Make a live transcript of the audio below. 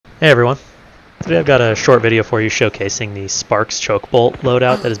Hey everyone, today I've got a short video for you showcasing the Sparks choke bolt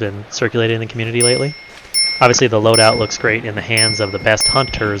loadout that has been circulating in the community lately. Obviously the loadout looks great in the hands of the best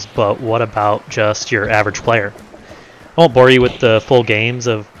hunters, but what about just your average player? I won't bore you with the full games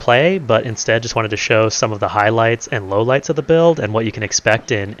of play, but instead just wanted to show some of the highlights and lowlights of the build and what you can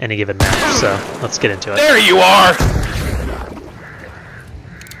expect in any given match, so let's get into it. There you are!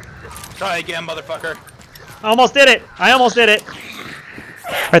 Try again, motherfucker. I almost did it! I almost did it!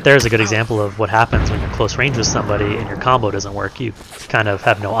 Right there is a good example of what happens when you're close range with somebody and your combo doesn't work. You kind of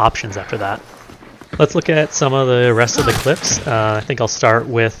have no options after that. Let's look at some of the rest of the clips. I think I'll start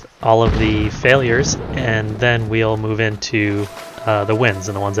with all of the failures and then we'll move into the wins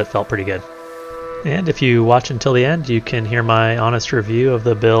and the ones that felt pretty good. And if you watch until the end, you can hear my honest review of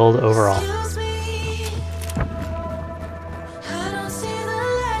the build overall.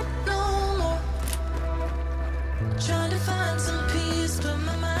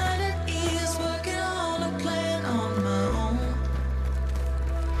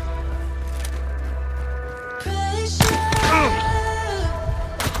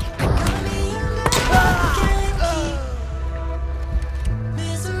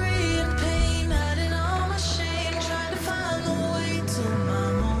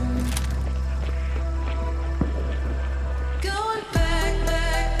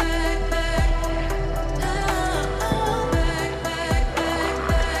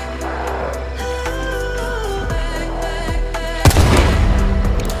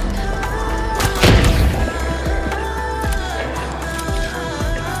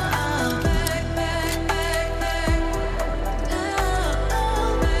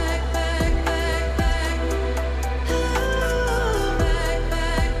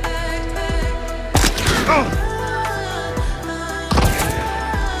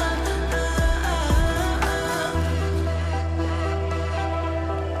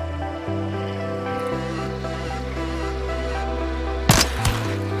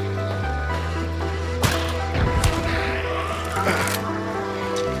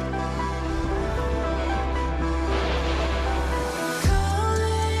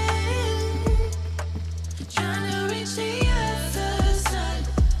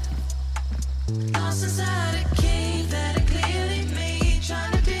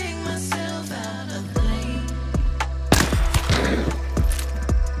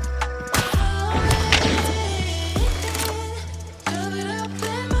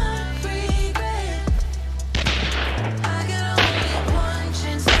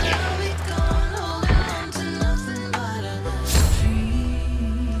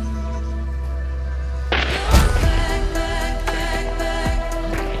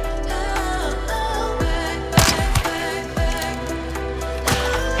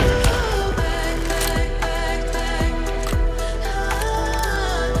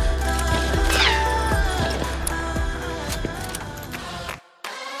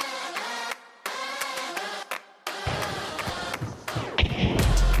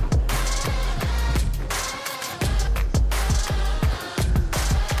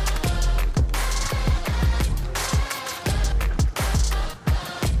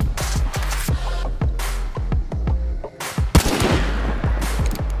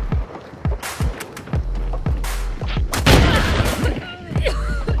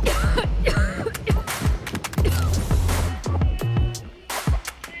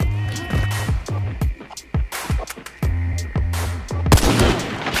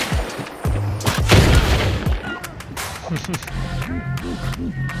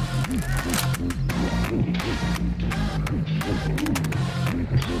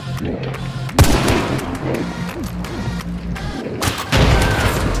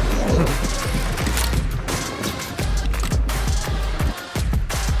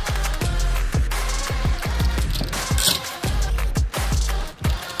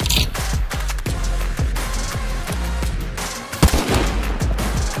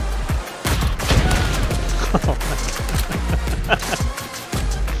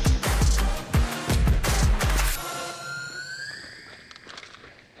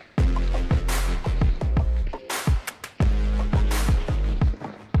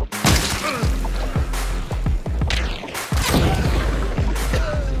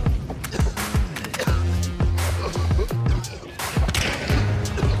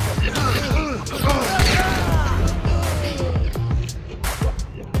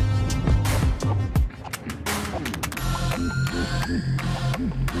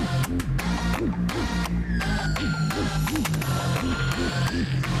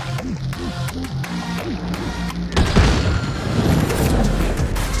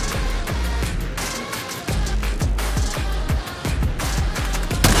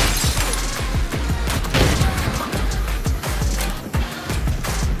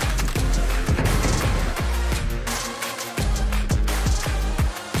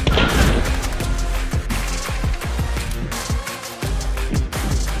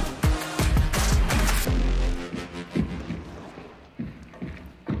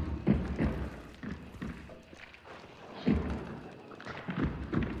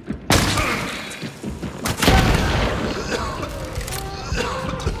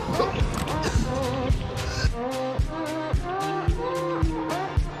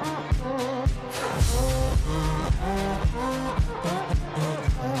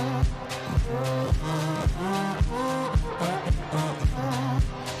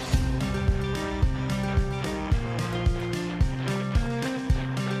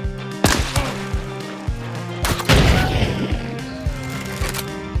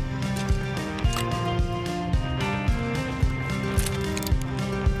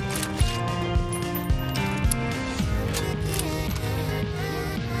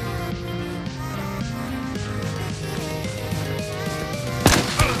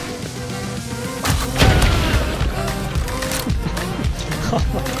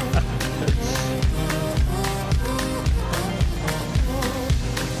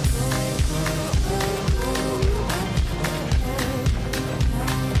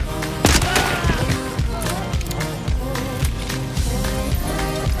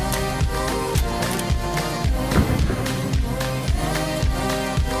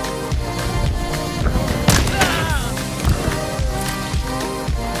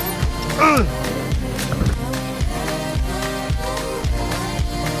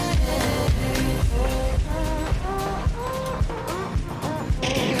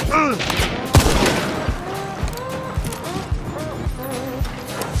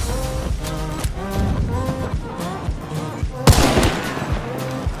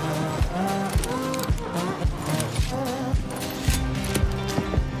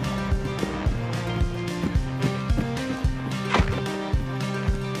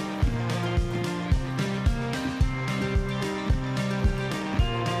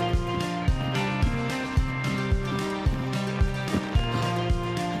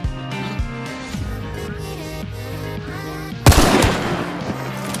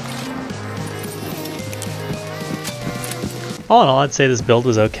 All in all, I'd say this build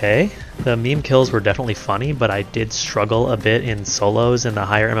was okay. The meme kills were definitely funny, but I did struggle a bit in solos in the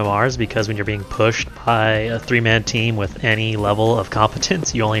higher MMRs because when you're being pushed by a 3-man team with any level of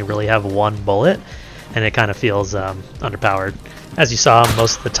competence, you only really have one bullet, and it kind of feels underpowered. As you saw,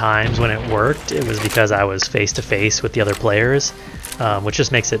 most of the times when it worked, it was because I was face-to-face with the other players, which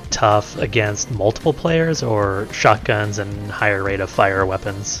just makes it tough against multiple players or shotguns and higher rate of fire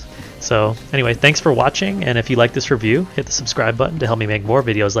weapons. So anyway, thanks for watching, and if you like this review, hit the subscribe button to help me make more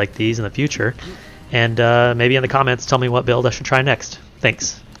videos like these in the future, and maybe in the comments tell me what build I should try next.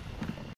 Thanks.